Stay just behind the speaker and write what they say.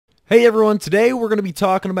Hey everyone, today we're going to be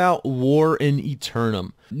talking about war in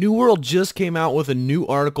Aeternum. New World just came out with a new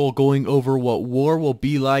article going over what war will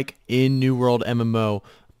be like in New World MMO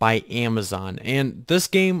by Amazon. And this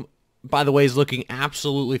game, by the way, is looking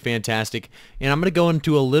absolutely fantastic. And I'm going to go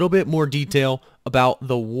into a little bit more detail about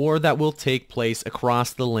the war that will take place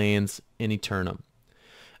across the lands in Aeternum.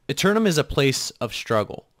 Aeternum is a place of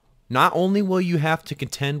struggle. Not only will you have to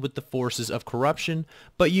contend with the forces of corruption,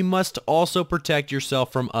 but you must also protect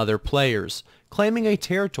yourself from other players. Claiming a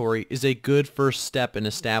territory is a good first step in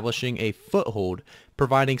establishing a foothold,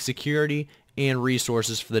 providing security and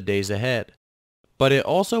resources for the days ahead. But it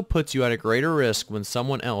also puts you at a greater risk when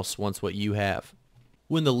someone else wants what you have.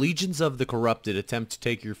 When the legions of the corrupted attempt to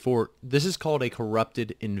take your fort, this is called a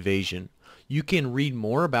corrupted invasion. You can read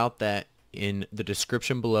more about that in the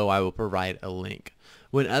description below. I will provide a link.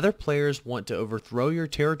 When other players want to overthrow your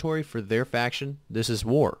territory for their faction, this is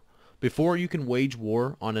war. Before you can wage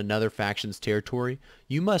war on another faction's territory,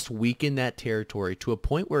 you must weaken that territory to a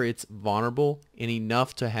point where it's vulnerable and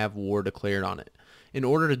enough to have war declared on it. In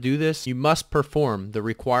order to do this, you must perform the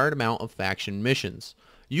required amount of faction missions.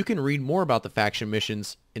 You can read more about the faction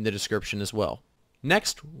missions in the description as well.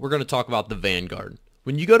 Next, we're going to talk about the Vanguard.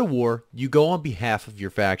 When you go to war, you go on behalf of your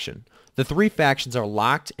faction. The three factions are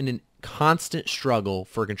locked in an constant struggle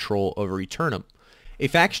for control over Aeternum. A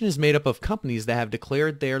faction is made up of companies that have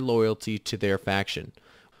declared their loyalty to their faction.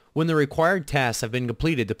 When the required tasks have been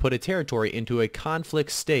completed to put a territory into a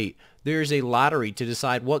conflict state, there is a lottery to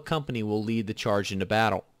decide what company will lead the charge into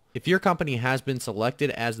battle. If your company has been selected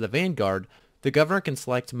as the Vanguard, the governor can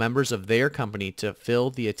select members of their company to fill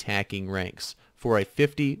the attacking ranks for a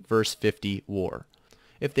 50 versus 50 war.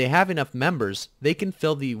 If they have enough members, they can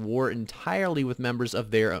fill the war entirely with members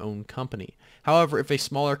of their own company. However, if a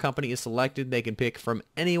smaller company is selected, they can pick from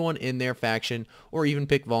anyone in their faction or even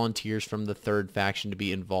pick volunteers from the third faction to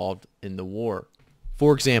be involved in the war.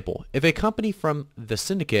 For example, if a company from the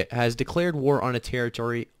Syndicate has declared war on a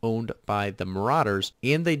territory owned by the Marauders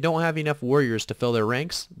and they don't have enough warriors to fill their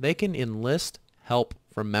ranks, they can enlist help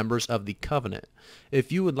from members of the Covenant.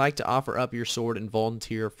 If you would like to offer up your sword and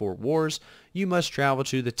volunteer for wars, you must travel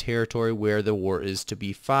to the territory where the war is to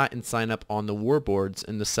be fought and sign up on the war boards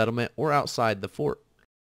in the settlement or outside the fort.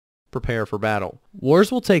 Prepare for battle.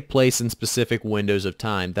 Wars will take place in specific windows of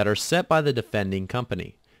time that are set by the defending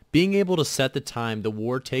company. Being able to set the time the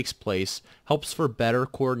war takes place helps for better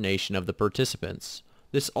coordination of the participants.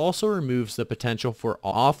 This also removes the potential for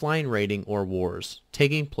offline raiding or wars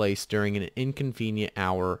taking place during an inconvenient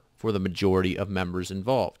hour for the majority of members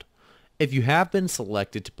involved. If you have been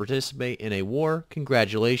selected to participate in a war,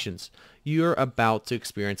 congratulations. You are about to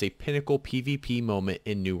experience a pinnacle PvP moment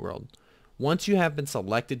in New World. Once you have been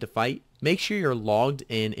selected to fight, make sure you're logged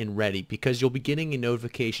in and ready because you'll be getting a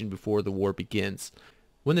notification before the war begins.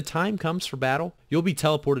 When the time comes for battle, you'll be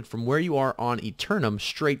teleported from where you are on Aeternum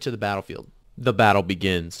straight to the battlefield. The battle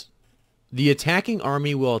begins. The attacking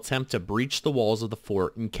army will attempt to breach the walls of the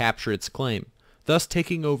fort and capture its claim, thus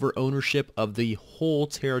taking over ownership of the whole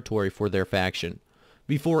territory for their faction.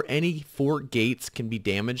 Before any fort gates can be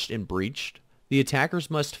damaged and breached, the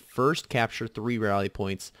attackers must first capture 3 rally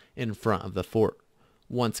points in front of the fort.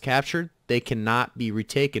 Once captured, they cannot be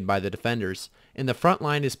retaken by the defenders, and the front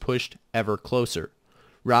line is pushed ever closer.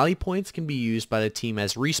 Rally points can be used by the team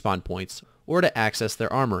as respawn points or to access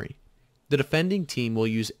their armory. The defending team will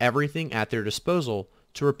use everything at their disposal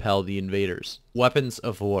to repel the invaders. Weapons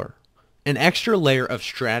of war. An extra layer of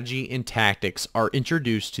strategy and tactics are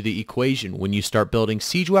introduced to the equation when you start building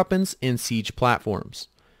siege weapons and siege platforms.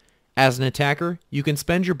 As an attacker, you can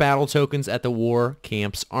spend your battle tokens at the war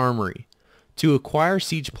camp's armory to acquire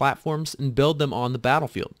siege platforms and build them on the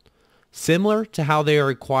battlefield, similar to how they are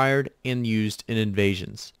acquired and used in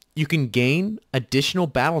invasions. You can gain additional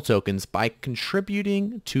battle tokens by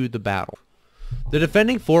contributing to the battle. The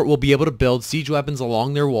defending fort will be able to build siege weapons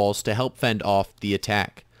along their walls to help fend off the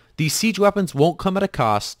attack. These siege weapons won't come at a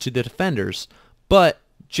cost to the defenders, but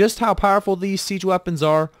just how powerful these siege weapons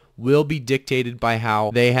are will be dictated by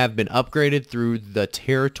how they have been upgraded through the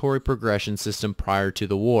territory progression system prior to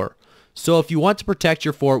the war. So if you want to protect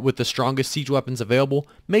your fort with the strongest siege weapons available,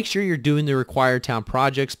 make sure you're doing the required town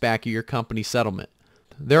projects back at your company settlement.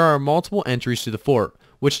 There are multiple entries to the fort,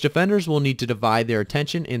 which defenders will need to divide their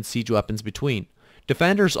attention and siege weapons between.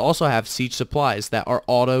 Defenders also have siege supplies that are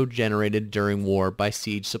auto-generated during war by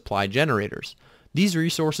siege supply generators. These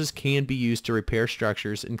resources can be used to repair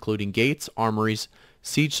structures including gates, armories,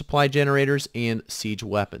 siege supply generators, and siege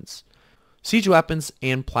weapons. Siege weapons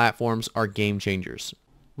and platforms are game changers.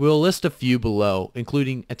 We'll list a few below,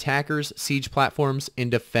 including attackers' siege platforms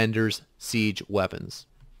and defenders' siege weapons.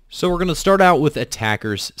 So we're going to start out with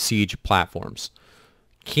attackers' siege platforms.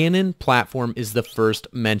 Cannon platform is the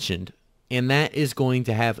first mentioned, and that is going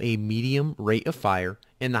to have a medium rate of fire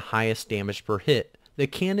and the highest damage per hit. The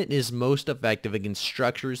cannon is most effective against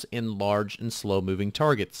structures and large and slow-moving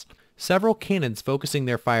targets. Several cannons focusing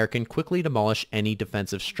their fire can quickly demolish any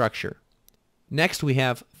defensive structure. Next we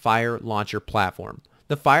have fire launcher platform.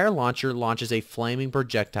 The fire launcher launches a flaming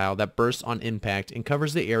projectile that bursts on impact and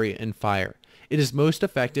covers the area in fire. It is most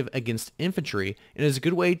effective against infantry and is a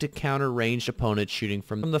good way to counter ranged opponents shooting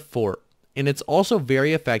from the fort. And it's also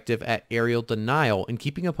very effective at aerial denial and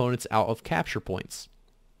keeping opponents out of capture points.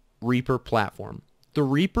 Reaper platform. The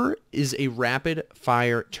Reaper is a rapid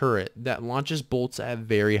fire turret that launches bolts at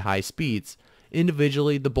very high speeds.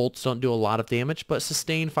 Individually, the bolts don't do a lot of damage, but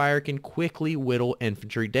sustained fire can quickly whittle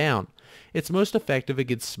infantry down. It's most effective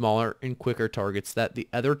against smaller and quicker targets that the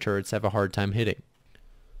other turrets have a hard time hitting.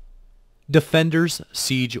 Defenders'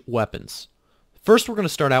 siege weapons. First, we're going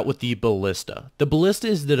to start out with the ballista. The ballista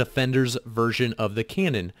is the defender's version of the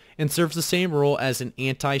cannon and serves the same role as an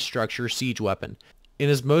anti-structure siege weapon. It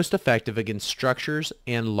is most effective against structures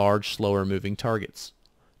and large, slower moving targets.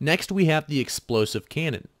 Next, we have the explosive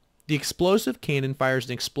cannon. The explosive cannon fires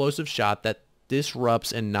an explosive shot that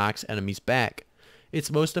disrupts and knocks enemies back. It's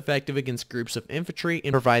most effective against groups of infantry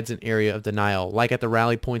and provides an area of denial, like at the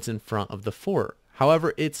rally points in front of the fort.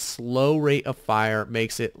 However, its slow rate of fire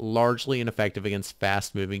makes it largely ineffective against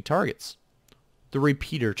fast-moving targets. The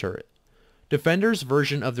repeater turret. Defender's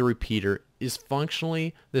version of the repeater is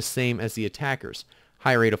functionally the same as the attacker's.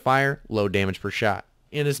 High rate of fire, low damage per shot,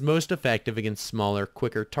 and is most effective against smaller,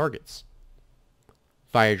 quicker targets.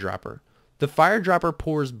 Fire dropper. The fire dropper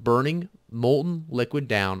pours burning, molten liquid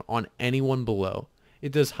down on anyone below.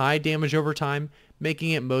 It does high damage over time,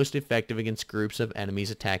 making it most effective against groups of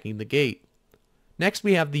enemies attacking the gate. Next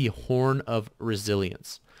we have the Horn of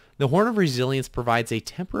Resilience. The Horn of Resilience provides a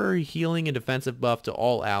temporary healing and defensive buff to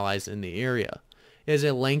all allies in the area. It has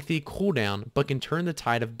a lengthy cooldown, but can turn the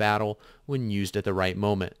tide of battle when used at the right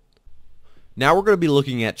moment. Now we're going to be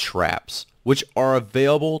looking at traps, which are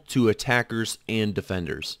available to attackers and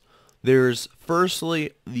defenders. There's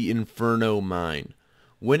firstly the Inferno Mine.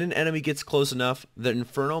 When an enemy gets close enough, the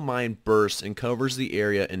Inferno Mine bursts and covers the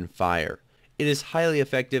area in fire. It is highly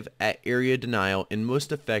effective at area denial and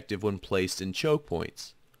most effective when placed in choke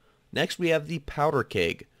points. Next we have the Powder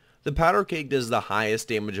Keg. The Powder Keg does the highest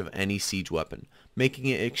damage of any siege weapon, making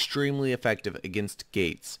it extremely effective against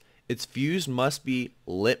gates. Its fuse must be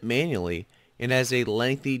lit manually and has a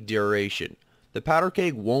lengthy duration. The Powder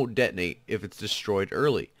Keg won't detonate if it's destroyed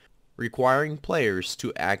early, requiring players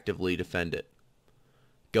to actively defend it.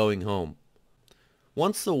 Going home.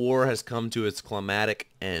 Once the war has come to its climatic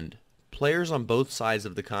end, players on both sides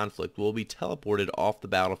of the conflict will be teleported off the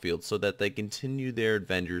battlefield so that they continue their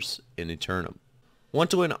adventures in Aeternum.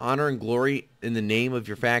 Want to win honor and glory in the name of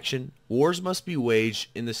your faction? Wars must be waged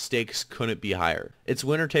and the stakes couldn't be higher. It's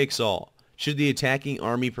winner takes all. Should the attacking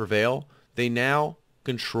army prevail, they now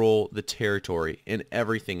control the territory and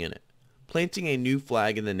everything in it, planting a new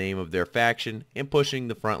flag in the name of their faction and pushing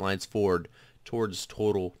the front lines forward towards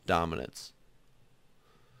total dominance.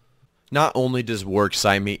 Not only does war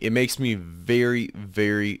excite me, it makes me very,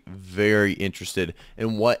 very, very interested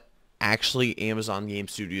in what actually Amazon Game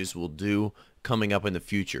Studios will do coming up in the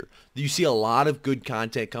future. You see a lot of good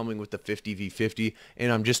content coming with the 50v50,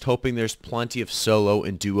 and I'm just hoping there's plenty of solo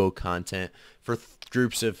and duo content for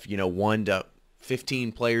groups of 1 to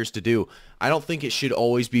 15 players to do. I don't think it should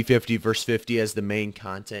always be 50 versus 50 as the main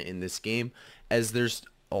content in this game, as there's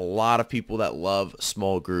a lot of people that love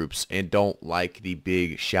small groups and don't like the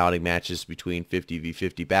big shouting matches between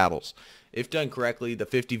 50v50 battles. If done correctly, the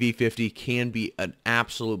 50v50 can be an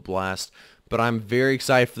absolute blast, but I'm very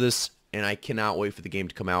excited for this and I cannot wait for the game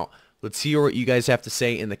to come out. Let's hear what you guys have to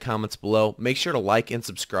say in the comments below. Make sure to like and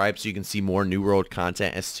subscribe so you can see more New World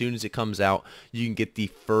content. As soon as it comes out, you can get the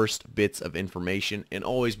first bits of information and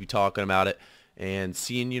always be talking about it and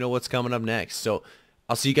seeing what's coming up next. So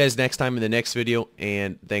I'll see you guys next time in the next video,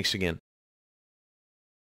 and thanks again.